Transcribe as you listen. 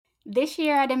This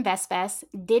year at InvestFest,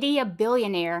 Diddy, a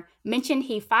billionaire, mentioned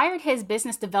he fired his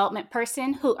business development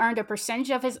person who earned a percentage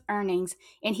of his earnings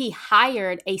and he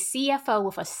hired a CFO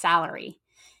with a salary.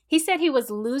 He said he was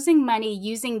losing money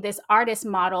using this artist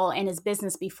model in his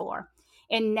business before.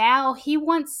 And now he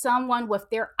wants someone with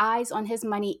their eyes on his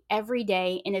money every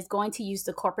day and is going to use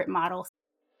the corporate model.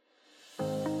 I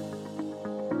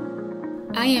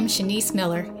am Shanice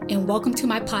Miller, and welcome to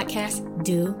my podcast,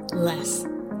 Do Less.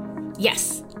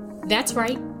 Yes, that's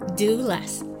right, do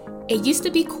less. It used to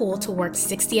be cool to work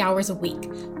 60 hours a week,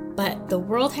 but the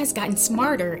world has gotten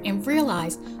smarter and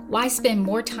realized why spend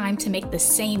more time to make the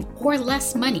same or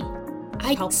less money.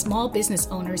 I help small business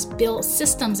owners build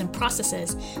systems and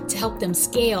processes to help them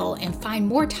scale and find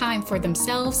more time for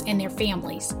themselves and their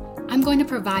families. I'm going to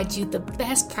provide you the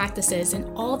best practices and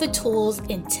all the tools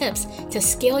and tips to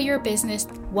scale your business.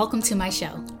 Welcome to my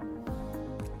show.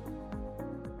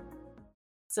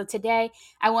 So today,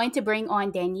 I wanted to bring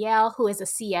on Danielle, who is a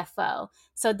CFO.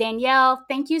 So Danielle,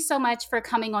 thank you so much for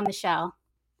coming on the show.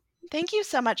 Thank you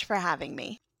so much for having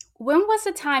me. When was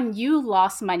the time you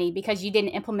lost money because you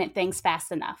didn't implement things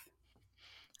fast enough?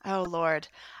 Oh, Lord.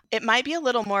 It might be a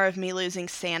little more of me losing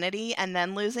sanity and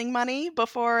then losing money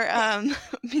before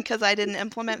because I didn't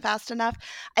implement fast enough.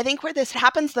 I think where this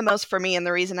happens the most for me, and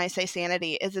the reason I say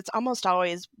sanity, is it's almost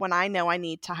always when I know I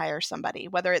need to hire somebody,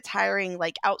 whether it's hiring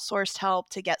like outsourced help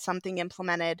to get something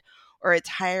implemented or it's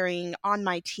hiring on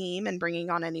my team and bringing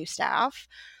on a new staff.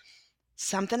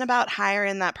 Something about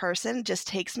hiring that person just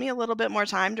takes me a little bit more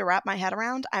time to wrap my head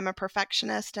around. I'm a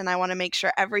perfectionist and I want to make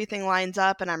sure everything lines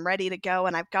up and I'm ready to go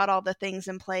and I've got all the things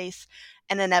in place.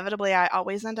 And inevitably, I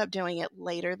always end up doing it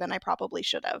later than I probably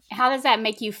should have. How does that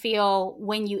make you feel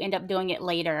when you end up doing it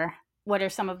later? What are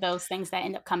some of those things that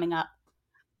end up coming up?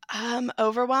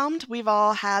 Overwhelmed. We've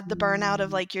all had the burnout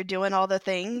of like you're doing all the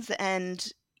things and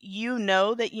you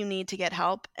know that you need to get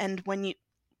help. And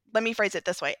let me phrase it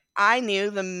this way. I knew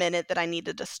the minute that I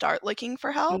needed to start looking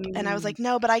for help and I was like,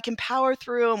 no, but I can power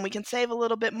through and we can save a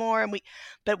little bit more.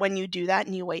 But when you do that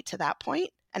and you wait to that point,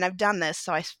 and I've done this,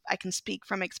 so I can speak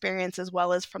from experience as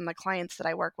well as from the clients that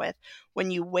I work with.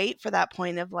 When you wait for that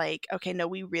point of like, okay, no,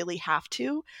 we really have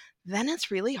to, then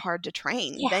it's really hard to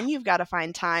train. Yeah. Then you've got to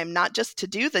find time, not just to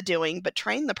do the doing, but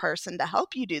train the person to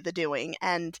help you do the doing.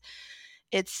 And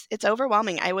it's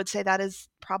overwhelming. I would say that is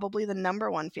probably the number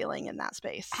one feeling in that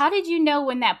space. How did you know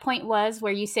when that point was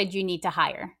where you said you need to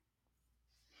hire?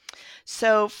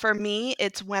 So for me,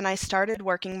 it's when I started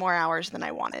working more hours than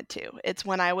I wanted to. It's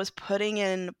when I was putting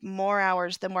in more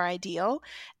hours than were ideal,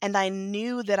 and I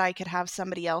knew that I could have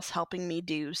somebody else helping me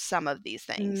do some of these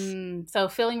things. So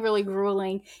feeling really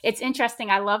grueling. It's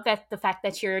interesting. I love that the fact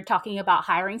that you're talking about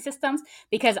hiring systems,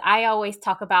 because I always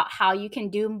talk about how you can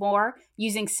do more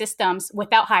using systems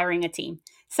without hiring a team.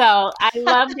 So I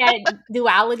love that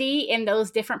duality in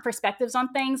those different perspectives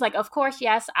on things. Like, of course,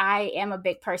 yes, I am a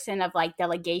big person of like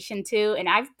delegation too. And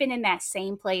I've been in that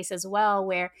same place as well,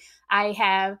 where I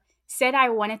have said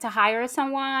I wanted to hire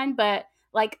someone, but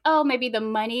like, oh, maybe the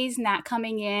money's not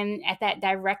coming in at that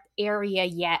direct area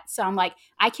yet. So I'm like,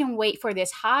 I can wait for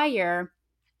this hire.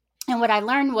 And what I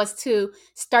learned was to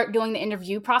start doing the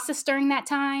interview process during that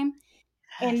time.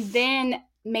 And Yes. then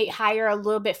may hire a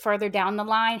little bit further down the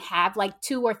line, have like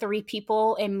 2 or 3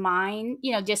 people in mind,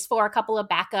 just for a couple of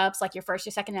backups, like your first,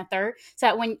 your second, and third. So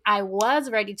that when I was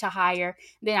ready to hire,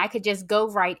 then I could just go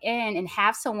right in and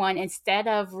have someone instead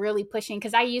of really pushing.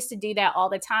 Because I used to do that all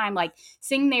the time, like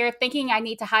sitting there thinking I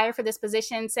need to hire for this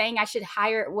position, saying I should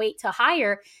wait to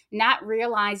hire, not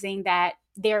realizing that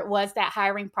there was that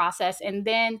hiring process. And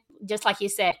then, just like you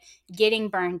said, getting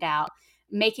burned out,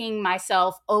 making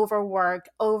myself overworked,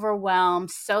 overwhelmed,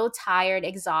 so tired,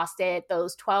 exhausted,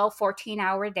 those 12,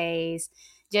 14-hour days.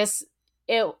 Just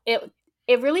it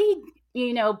really,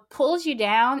 pulls you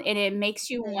down, and it makes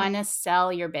you want to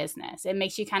sell your business. It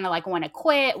makes you kind of like want to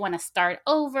quit, want to start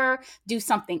over, do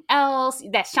something else,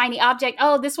 that shiny object.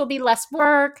 Oh, this will be less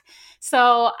work.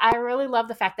 So I really love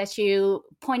the fact that you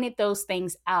pointed those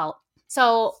things out.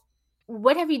 So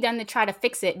what have you done to try to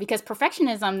fix it? Because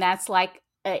perfectionism, that's like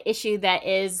an issue that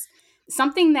is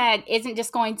something that isn't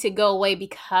just going to go away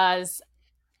because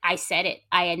I said it,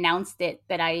 I announced it,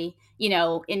 that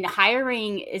in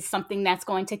hiring is something that's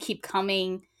going to keep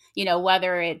coming,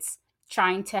 whether it's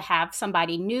trying to have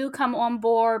somebody new come on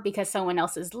board because someone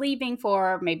else is leaving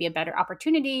for maybe a better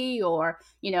opportunity, or,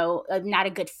 not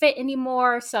a good fit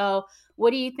anymore. So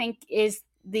what do you think is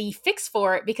the fix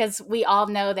for it? Because we all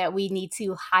know that we need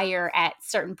to hire at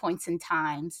certain points in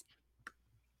times.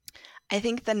 I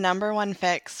think the number one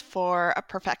fix for a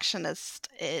perfectionist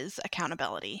is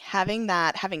accountability. Having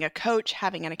that, having a coach,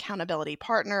 having an accountability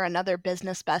partner, another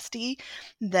business bestie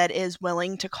that is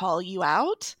willing to call you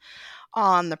out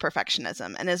on the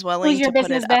perfectionism and is Who's willing your to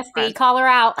put it business up bestie? front. Call her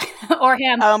out or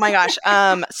him. Oh my gosh.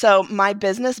 So my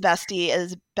business bestie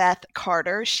is Beth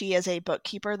Carter. She is a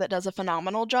bookkeeper that does a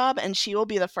phenomenal job, and she will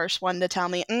be the first one to tell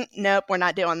me, nope, we're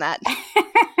not doing that.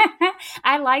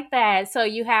 I like that. So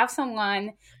you have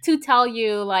someone to tell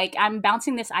you, like, I'm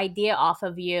bouncing this idea off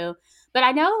of you. But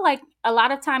I know, like, a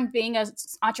lot of times being an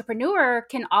entrepreneur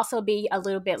can also be a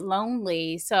little bit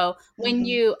lonely. So when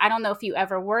Mhm. I don't know if you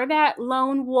ever were that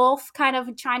lone wolf kind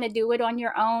of trying to do it on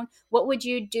your own, what would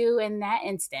you do in that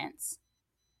instance?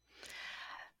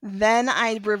 Then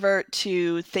I revert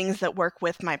to things that work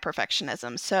with my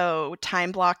perfectionism. So,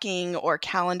 time blocking or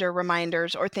calendar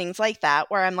reminders or things like that,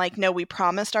 where I'm like, no, we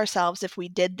promised ourselves if we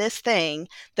did this thing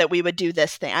that we would do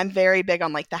this thing. I'm very big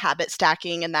on like the habit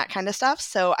stacking and that kind of stuff.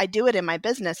 So, I do it in my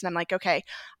business and I'm like, okay,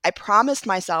 I promised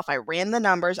myself, I ran the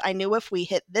numbers. I knew if we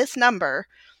hit this number,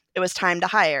 it was time to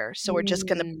hire. So, we're just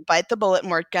going to Mm. bite the bullet and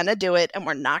we're going to do it and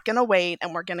we're not going to wait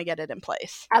and we're going to get it in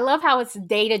place. I love how it's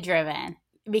data driven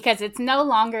because it's no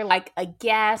longer like a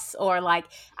guess or like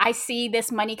I see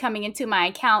this money coming into my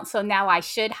account, so now I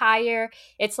should hire.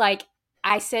 It's like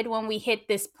I said when we hit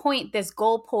this point, this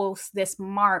goalpost, this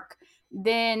mark,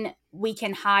 then we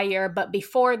can hire. But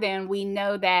before then, we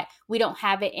know that we don't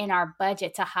have it in our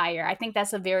budget to hire. I think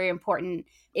that's a very important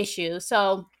issue.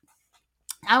 So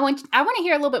I want to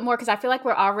hear a little bit more because I feel like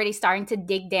we're already starting to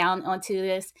dig down onto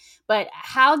this. But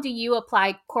how do you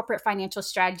apply corporate financial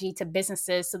strategy to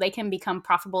businesses so they can become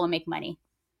profitable and make money?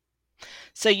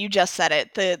 So you just said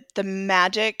it. The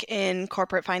magic in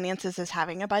corporate finances is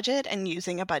having a budget and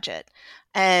using a budget.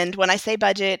 And when I say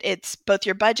budget, it's both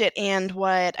your budget and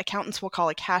what accountants will call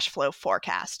a cash flow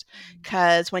forecast.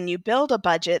 Because when you build a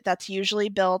budget, that's usually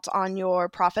built on your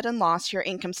profit and loss, your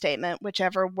income statement,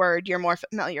 whichever word you're more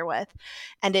familiar with.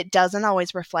 And it doesn't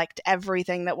always reflect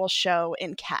everything that will show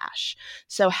in cash.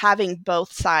 So having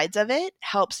both sides of it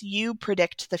helps you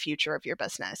predict the future of your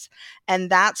business. And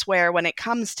that's where, when it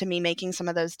comes to me making some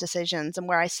of those decisions and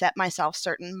where I set myself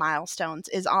certain milestones,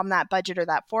 is on that budget or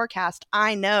that forecast.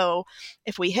 I know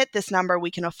if we hit this number,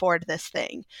 we can afford this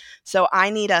thing. So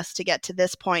I need us to get to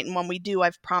this point. And when we do,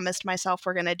 I've promised myself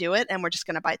we're going to do it and we're just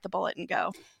going to bite the bullet and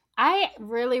go. I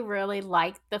really, really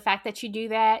like the fact that you do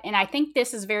that. And I think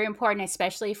this is very important,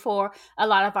 especially for a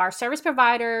lot of our service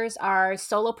providers, our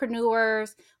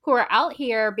solopreneurs who are out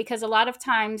here, because a lot of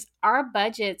times our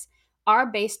budgets are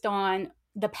based on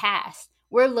the past.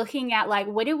 We're looking at like,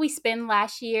 what did we spend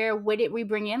last year? What did we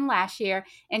bring in last year?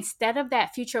 Instead of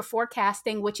that future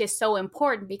forecasting, which is so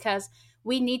important because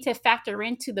we need to factor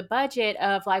into the budget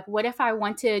of like, what if I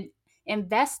want to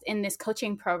invest in this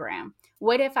coaching program?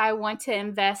 What if I want to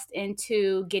invest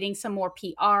into getting some more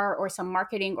PR or some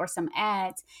marketing or some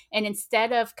ads? And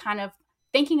instead of kind of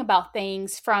thinking about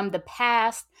things from the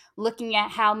past, looking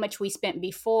at how much we spent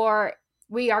before,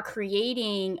 we are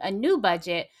creating a new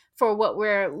budget for what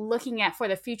we're looking at for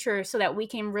the future so that we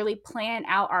can really plan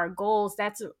out our goals.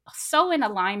 That's so in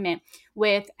alignment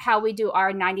with how we do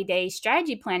our 90-day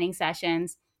strategy planning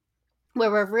sessions, where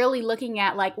we're really looking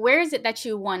at like, where is it that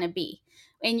you want to be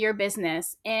in your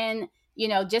business, and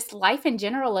just life in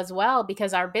general as well,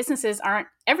 because our businesses aren't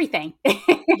everything.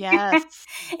 Yes.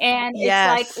 And it's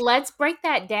like, Yes. let's break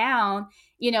that down.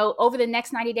 Over the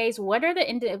next 90 days, what are the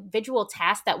individual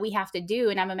tasks that we have to do?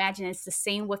 And I'm imagining it's the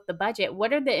same with the budget.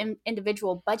 What are the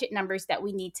individual budget numbers that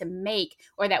we need to make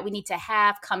or that we need to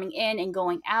have coming in and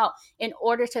going out in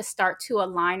order to start to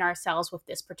align ourselves with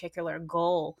this particular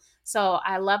goal? So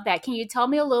I love that. Can you tell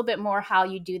me a little bit more how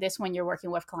you do this when you're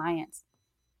working with clients?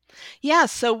 Yeah,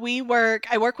 so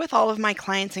I work with all of my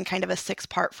clients in kind of a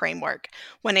 6-part framework.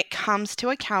 When it comes to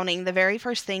accounting, the very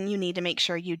first thing you need to make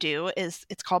sure you do is,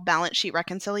 it's called balance sheet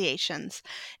reconciliations.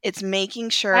 It's making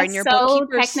sure, and That's your so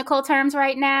bookkeepers, technical terms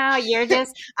right now. You're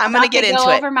just I'm going to about to get into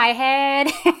go it. over my head.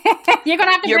 You're going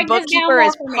to have to Your break this down bookkeeper more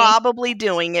is for me. probably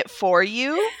doing it for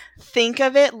you. Think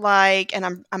of it like, and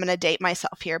I'm going to date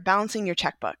myself here, balancing your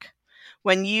checkbook.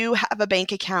 When you have a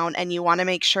bank account and you want to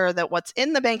make sure that what's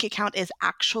in the bank account is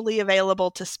actually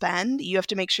available to spend, you have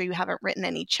to make sure you haven't written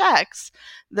any checks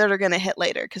that are going to hit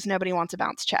later, because nobody wants a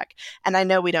bounce check. And I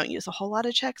know we don't use a whole lot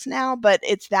of checks now, but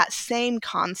it's that same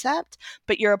concept,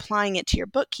 but you're applying it to your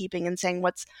bookkeeping and saying,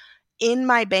 what's in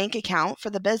my bank account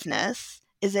for the business,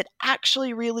 is it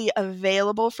actually really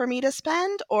available for me to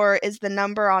spend, or is the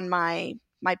number on my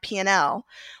my P&L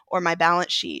or my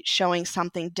balance sheet showing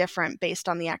something different based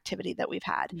on the activity that we've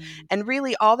had. Mm. And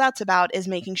really all that's about is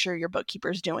making sure your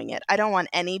bookkeeper's doing it. I don't want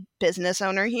any business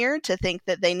owner here to think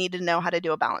that they need to know how to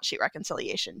do a balance sheet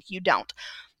reconciliation. You don't.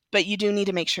 But you do need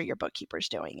to make sure your bookkeeper's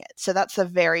doing it. So that's the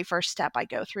very first step I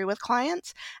go through with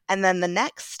clients. And then the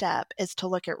next step is to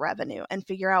look at revenue and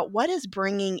figure out what is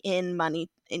bringing in money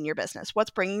in your business. What's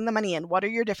bringing the money in? What are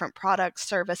your different products,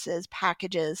 services,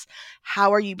 packages?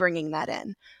 How are you bringing that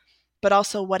in? But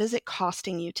also, what is it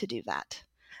costing you to do that?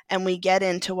 And we get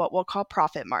into what we'll call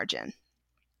profit margin.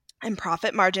 And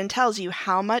profit margin tells you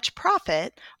how much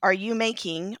profit are you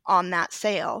making on that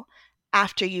sale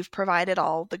after you've provided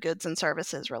all the goods and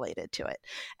services related to it.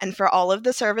 And for all of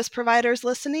the service providers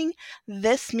listening,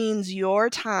 this means your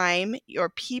time, your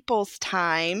people's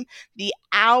time, the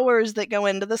hours that go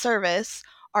into the service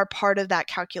are part of that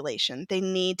calculation. They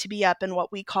need to be up in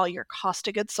what we call your cost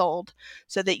of goods sold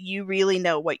so that you really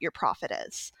know what your profit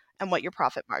is and what your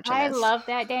profit margin I is. love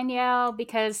that, Danielle,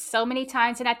 because so many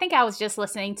times, and I think I was just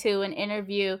listening to an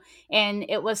interview, and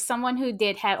it was someone who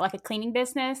did have like a cleaning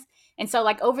business. And so,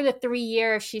 like, over the 3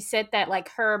 years, she said that like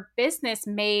her business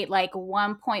made like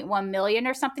 1.1 million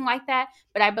or something like that.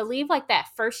 But I believe like that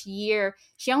first year,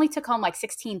 she only took home like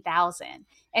 16,000.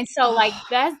 And so, like,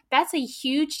 Oh, that's a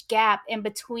huge gap in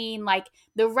between like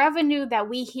the revenue that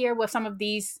we hear with some of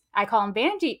these, I call them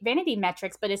vanity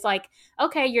metrics, but it's like,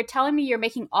 okay, you're telling me you're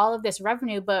making all of this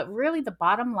revenue, but really the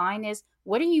bottom line is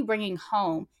what are you bringing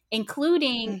home,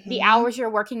 including the mm-hmm. hours you're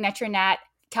working that you're not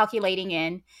calculating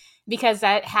in? Because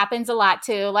that happens a lot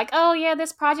too. Like, oh, yeah,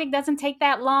 this project doesn't take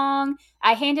that long.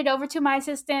 I hand it over to my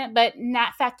assistant, but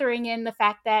not factoring in the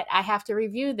fact that I have to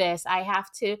review this.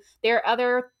 There are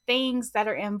other things that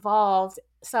are involved.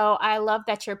 So I love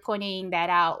that you're pointing that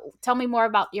out. Tell me more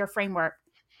about your framework.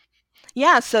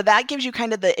 Yeah, so that gives you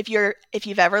kind of the if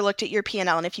you've ever looked at your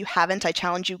P&L, and if you haven't, I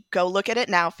challenge you, go look at it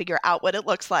now, figure out what it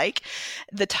looks like.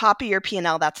 The top of your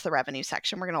P&L, that's the revenue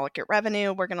section. We're going to look at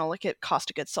revenue, we're going to look at cost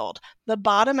of goods sold. The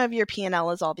bottom of your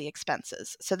P&L is all the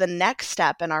expenses. So the next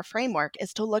step in our framework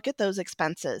is to look at those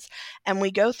expenses, and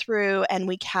we go through and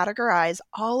we categorize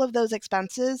all of those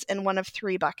expenses in one of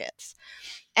three buckets.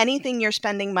 Anything you're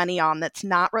spending money on that's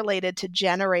not related to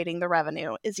generating the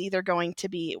revenue is either going to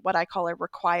be what I call a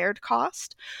required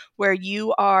cost, where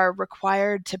you are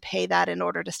required to pay that in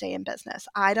order to stay in business.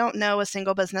 I don't know a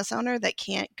single business owner that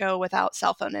can't go without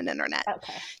cell phone and internet.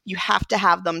 Okay. You have to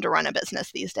have them to run a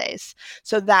business these days.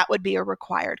 So that would be a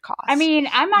required I cost. mean,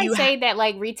 I might say that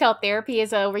like retail therapy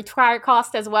is a required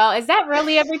cost as well. Is that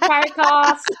really a required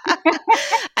cost?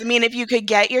 I mean, if you could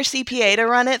get your CPA to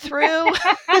run it through,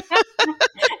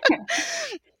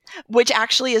 which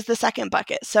actually is the second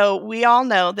bucket. So we all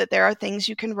know that there are things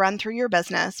you can run through your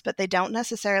business, but they don't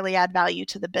necessarily add value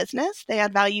to the business. They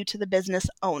add value to the business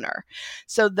owner.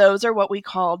 So those are what we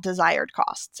call desired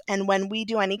costs. And when we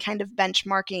do any kind of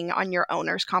benchmarking on your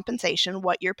owner's compensation,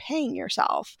 what you're paying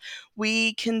yourself,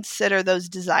 we consider those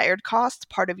desired costs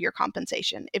part of your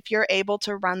compensation. If you're able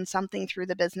to run something through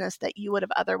the business that you would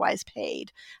have otherwise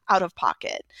paid out of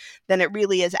pocket, then it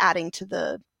really is adding to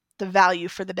the value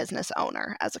for the business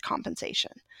owner as a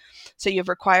compensation. So you have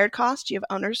required costs, you have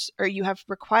owners, or you have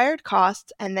required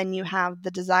costs, and then you have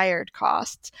the desired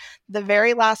costs. The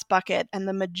very last bucket and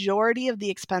the majority of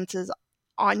the expenses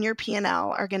on your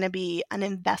P&L are going to be an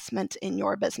investment in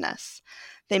your business.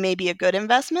 They may be a good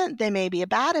investment, they may be a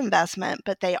bad investment,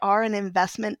 but they are an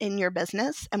investment in your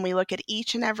business. And we look at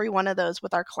each and every one of those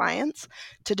with our clients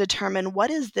to determine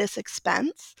what is this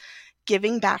expense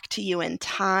giving back to you in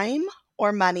time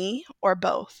or money or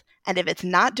both. And if it's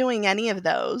not doing any of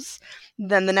those,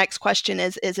 then the next question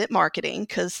is it marketing?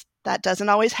 Because that doesn't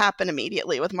always happen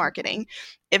immediately with marketing.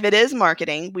 If it is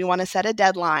marketing, we want to set a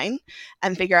deadline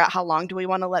and figure out how long do we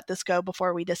want to let this go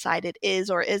before we decide it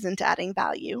is or isn't adding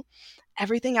value.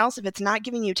 Everything else, if it's not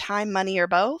giving you time, money, or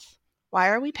both, why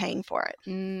are we paying for it?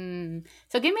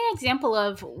 So give me an example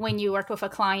of when you worked with a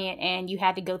client and you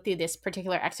had to go through this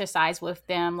particular exercise with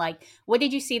them. Like, what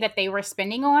did you see that they were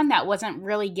spending on that wasn't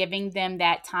really giving them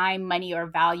that time, money, or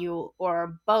value,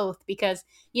 or both? Because,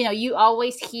 you know, you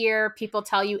always hear people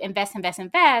tell you invest, invest,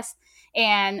 invest.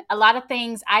 And a lot of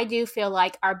things I do feel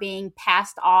like are being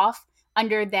passed off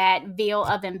under that veil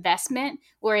of investment,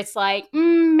 where it's like,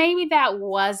 maybe that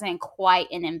wasn't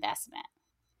quite an investment.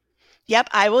 Yep,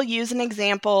 I will use an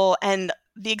example, and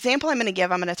the example I'm going to give,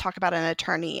 I'm going to talk about an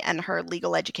attorney and her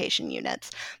legal education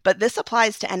units, but this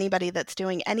applies to anybody that's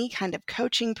doing any kind of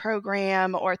coaching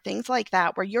program or things like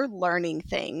that where you're learning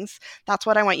things. That's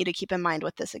what I want you to keep in mind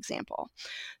with this example.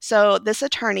 So this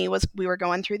attorney we were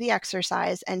going through the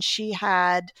exercise, and she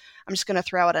had, I'm just going to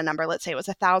throw out a number. Let's say it was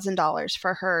 $1,000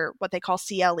 for her, what they call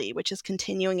CLE, which is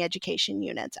continuing education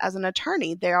units. As an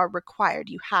attorney, they are required.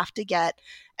 You have to get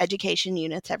education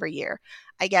units every year.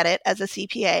 I get it. As a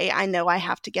CPA, I know I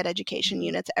have to get education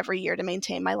units every year to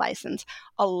maintain my license.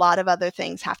 A lot of other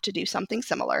things have to do something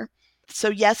similar. So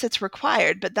yes, it's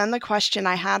required. But then the question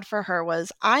I had for her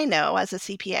was, I know as a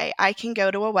CPA, I can go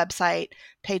to a website,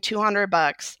 pay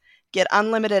 $200, get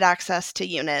unlimited access to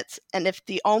units. And if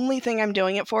the only thing I'm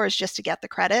doing it for is just to get the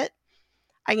credit,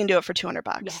 I can do it for $200,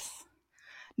 Yes.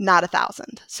 not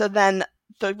 $1,000. So then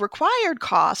the required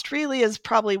cost really is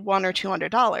probably $100 or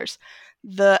 $200.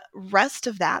 The rest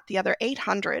of that, the other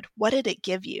 $800, what did it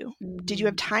give you? Did you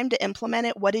have time to implement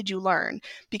it? What did you learn?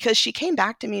 Because she came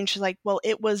back to me and she's like, well,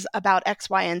 it was about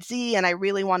X, Y, and Z, and I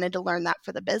really wanted to learn that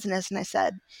for the business. And I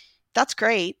said, that's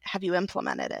great. Have you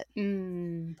implemented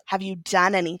it? Have you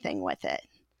done anything with it?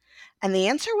 And the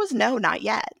answer was no, not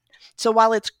yet. So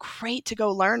while it's great to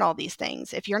go learn all these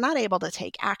things, if you're not able to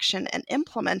take action and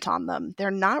implement on them, they're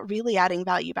not really adding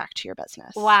value back to your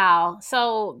business. Wow.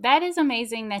 So that is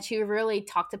amazing that you really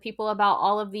talk to people about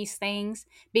all of these things,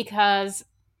 because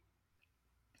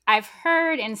I've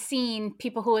heard and seen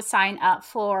people who would sign up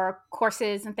for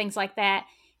courses and things like that.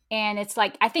 And it's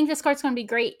like, I think this course is going to be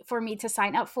great for me to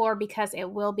sign up for because it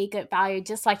will be good value,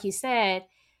 just like you said.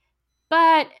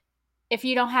 But if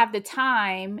you don't have the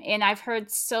time, and I've heard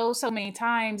so many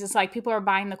times, it's like people are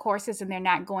buying the courses and they're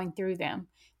not going through them.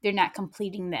 They're not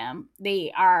completing them.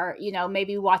 They are,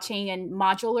 maybe watching a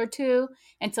module or two.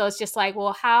 And so it's just like,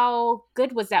 well, how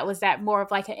good was that? Was that more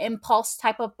of like an impulse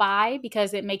type of buy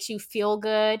because it makes you feel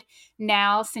good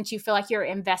now since you feel like you're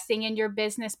investing in your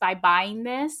business by buying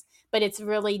this, but it's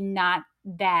really not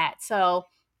that. So,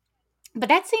 but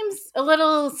that seems a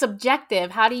little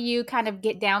subjective. How do you kind of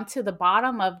get down to the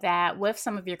bottom of that with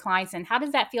some of your clients? And how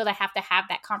does that feel to have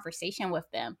that conversation with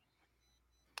them?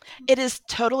 It is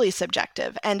totally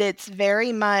subjective, and it's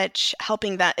very much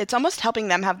helping that. It's almost helping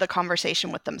them have the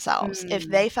conversation with themselves. If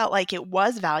they felt like it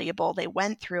was valuable, they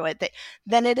went through it,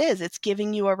 then it's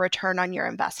giving you a return on your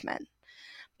investment.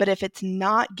 But if it's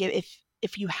not,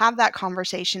 if you have that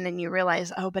conversation and you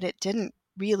realize, oh, but it didn't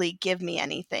really give me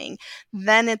anything,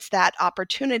 then it's that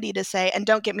opportunity to say, and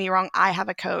don't get me wrong, I have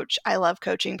a coach. I love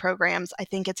coaching programs. I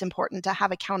think it's important to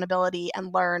have accountability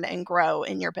and learn and grow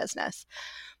in your business.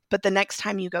 But the next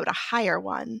time you go to hire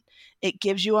one, it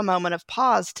gives you a moment of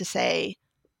pause to say,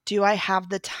 do I have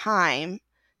the time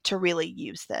to really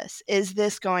use this? Is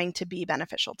this going to be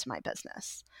beneficial to my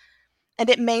business? And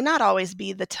it may not always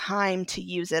be the time to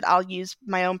use it. I'll use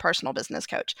my own personal business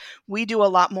coach. We do a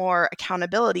lot more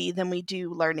accountability than we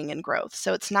do learning and growth.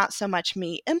 So it's not so much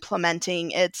me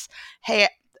implementing, it's, hey,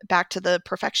 back to the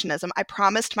perfectionism. I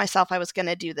promised myself I was going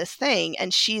to do this thing,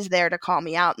 and she's there to call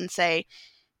me out and say,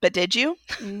 but did you?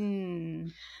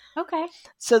 Okay.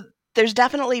 So there's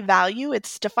definitely value.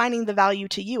 It's defining the value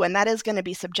to you, and that is going to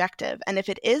be subjective. And if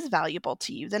it is valuable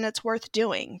to you, then it's worth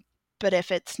doing. But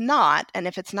if it's not, and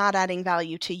if it's not adding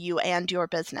value to you and your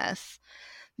business,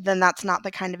 then that's not the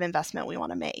kind of investment we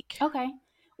want to make. Okay.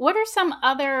 What are some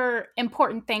other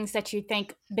important things that you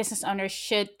think business owners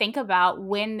should think about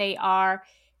when they are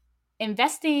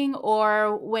investing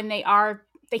or when they are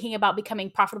thinking about becoming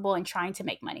profitable and trying to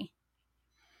make money?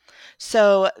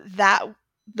 So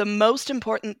the most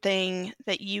important thing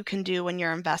that you can do when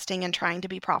you're investing and trying to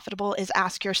be profitable is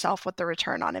ask yourself what the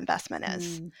return on investment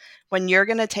is. When you're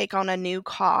going to take on a new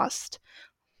cost,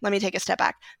 let me take a step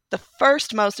back. The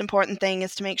first most important thing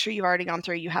is to make sure you've already gone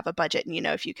through, you have a budget and you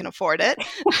know if you can afford it.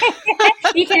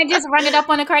 You can't just run it up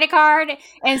on a credit card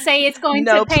and say it's going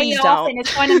to pay please off don't. and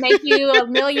it's going to make you $1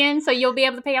 million, so you'll be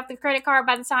able to pay off the credit card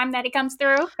by the time that it comes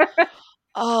through.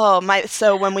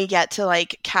 So when we get to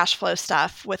like cash flow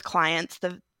stuff with clients,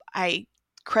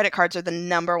 credit cards are the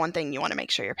number one thing you want to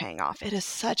make sure you're paying off. It is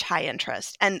such high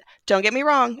interest. And don't get me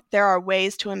wrong, there are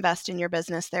ways to invest in your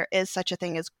business. There is such a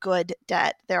thing as good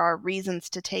debt. There are reasons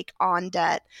to take on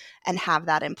debt and have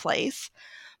that in place.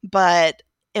 But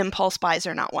impulse buys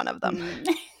are not one of them.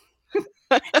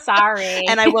 Sorry.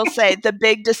 And I will say the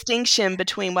big distinction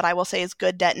between what I will say is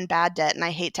good debt and bad debt, and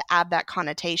I hate to add that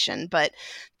connotation, but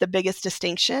the biggest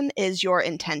distinction is your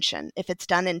intention. If it's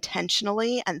done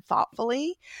intentionally and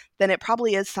thoughtfully, then it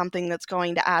probably is something that's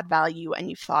going to add value and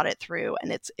you've thought it through,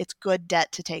 and it's good debt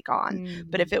to take on.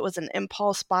 But if it was an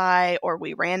impulse buy or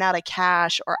we ran out of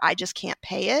cash or I just can't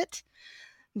pay it,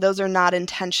 Those are not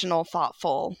intentional,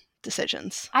 thoughtful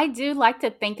decisions. I do like to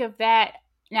think of that,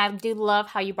 and I do love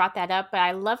how you brought that up, but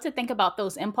I love to think about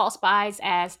those impulse buys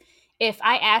as if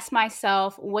I ask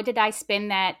myself, what did I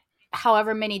spend that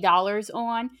however many dollars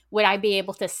on, would I be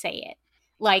able to say it?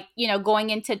 Like, going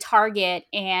into Target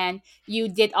and you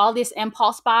did all this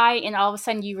impulse buy, and all of a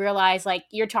sudden you realize like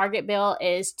your Target bill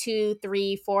is two,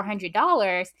 three,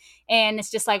 $400. And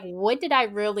it's just like, what did I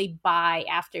really buy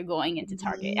after going into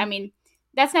Target? I Mhm. mean,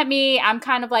 that's not me. I'm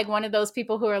kind of like one of those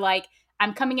people who are like,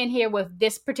 I'm coming in here with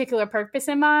this particular purpose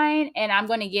in mind, and I'm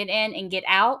going to get in and get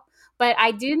out. But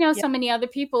I do know Yep. so many other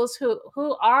peoples who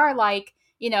are like,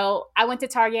 I went to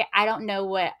Target, I don't know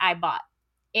what I bought.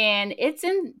 And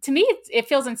to me it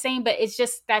feels insane, but it's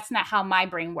just that's not how my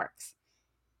brain works.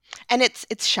 And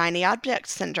it's shiny object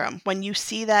syndrome. When you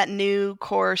see that new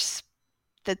course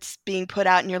that's being put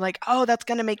out and you're like, "Oh, that's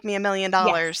going to make me $1 million."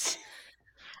 Yes.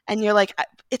 And you're like,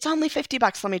 "It's only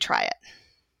 $50, let me try it."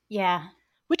 Yeah.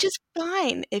 Which is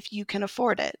fine if you can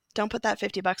afford it. Don't put that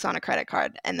 $50 on a credit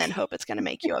card and then hope it's going to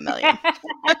make you a million.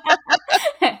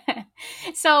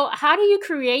 So, how do you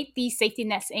create these safety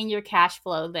nets in your cash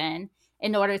flow then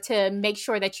in order to make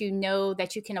sure that you know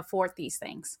that you can afford these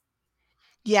things?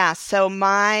 Yeah, so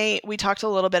we talked a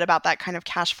little bit about that kind of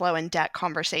cash flow and debt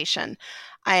conversation.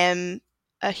 I am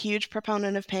a huge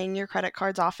proponent of paying your credit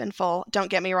cards off in full. Don't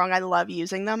get me wrong, I love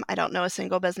using them. I don't know a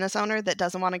single business owner that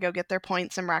doesn't want to go get their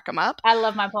points and rack them up. I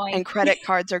love my And point. credit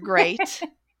cards are great.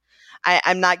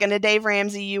 I'm not going to Dave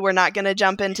Ramsey you. We're not going to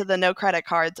jump into the no credit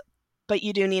cards, but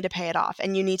you do need to pay it off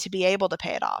and you need to be able to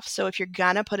pay it off. So if you're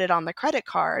going to put it on the credit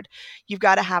card, you've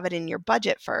got to have it in your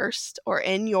budget first or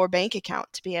in your bank account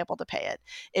to be able to pay it.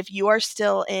 If you are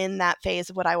still in that phase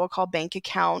of what I will call bank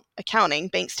account accounting,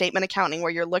 bank statement accounting,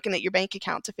 where you're looking at your bank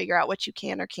account to figure out what you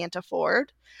can or can't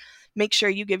afford, make sure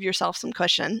you give yourself some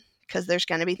cushion because there's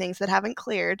going to be things that haven't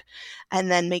cleared,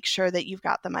 and then make sure that you've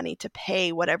got the money to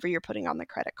pay whatever you're putting on the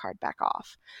credit card back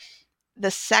off. The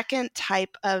second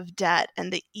type of debt,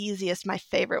 and the easiest, my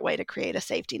favorite way to create a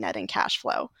safety net in cash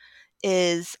flow,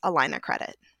 is a line of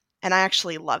credit. And I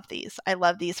actually love these. I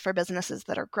love these for businesses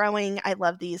that are growing. I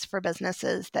love these for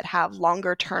businesses that have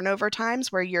longer turnover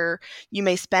times where you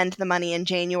may spend the money in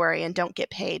January and don't get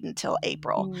paid until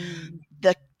April. Mm.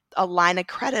 A line of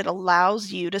credit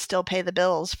allows you to still pay the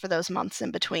bills for those months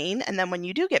in between. And then when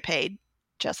you do get paid,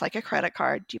 just like a credit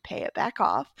card, you pay it back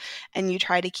off and you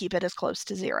try to keep it as close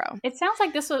to zero. It sounds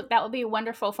like that would be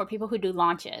wonderful for people who do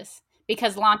launches,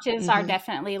 because launches are Mm-hmm.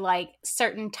 definitely like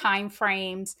certain time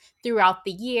frames throughout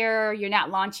the year. You're not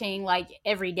launching like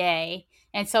every day.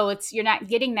 And so you're not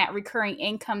getting that recurring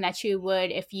income that you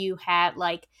would if you had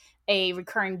like a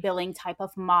recurring billing type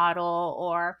of model,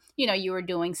 or you were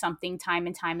doing something time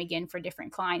and time again for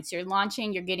different clients. You're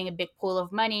launching, you're getting a big pool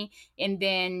of money, and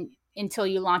then until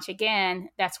you launch again,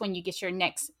 that's when you get your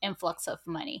next influx of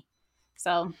money.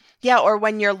 So Yeah, or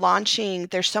when you're launching,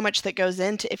 there's so much that goes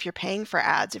into if you're paying for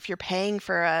ads, if you're paying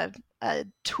for a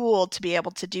tool to be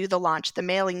able to do the launch, the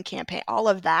mailing campaign, all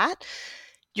of that,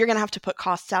 you're going to have to put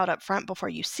costs out up front before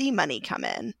you see money come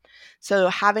in. So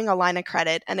having a line of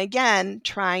credit, and again,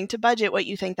 trying to budget what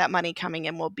you think that money coming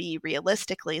in will be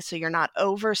realistically, so you're not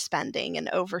overspending and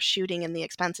overshooting in the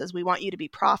expenses. We want you to be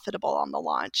profitable on the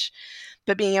launch.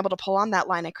 But being able to pull on that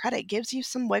line of credit gives you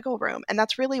some wiggle room. And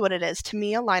that's really what it is. To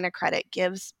me, a line of credit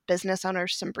gives business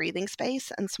owners some breathing space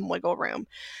and some wiggle room.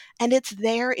 And it's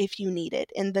there if you need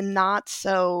it. In the not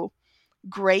so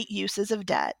great uses of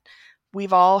debt,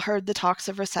 we've all heard the talks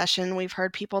of recession. We've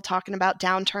heard people talking about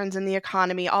downturns in the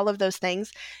economy, all of those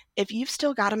things. If you've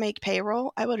still got to make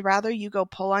payroll, I would rather you go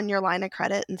pull on your line of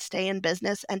credit and stay in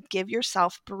business and give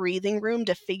yourself breathing room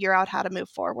to figure out how to move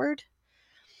forward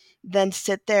than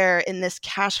sit there in this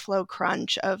cash flow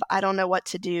crunch of I don't know what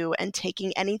to do and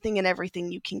taking anything and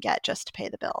everything you can get just to pay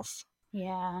the bills.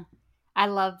 yeah, I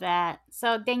love that.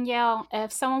 So, Danielle,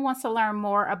 if someone wants to learn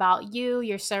more about you,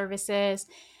 your services,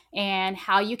 and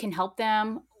how you can help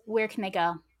them, where can they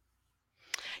go?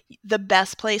 The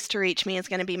best place to reach me is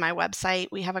going to be my website.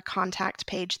 We have a contact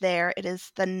page there. It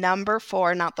is the number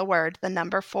four, not the word, the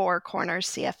number four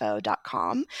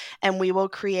cornerscfo.com. And we will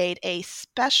create a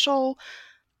special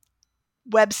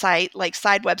website, like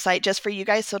side website just for you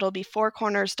guys. So it'll be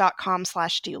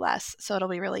fourcorners.com/do less. So it'll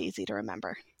be really easy to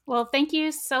remember. Well, thank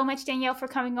you so much, Danielle, for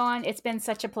coming on. It's been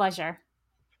such a pleasure.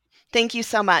 Thank you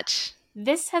so much.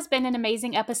 This has been an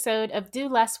amazing episode of Do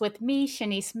Less with me,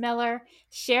 Shanice Miller.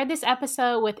 Share this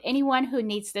episode with anyone who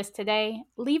needs this today.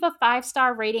 Leave a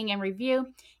 5-star rating and review.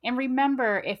 And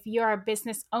remember, if you're a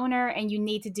business owner and you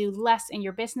need to do less in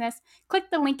your business, click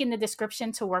the link in the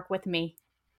description to work with me.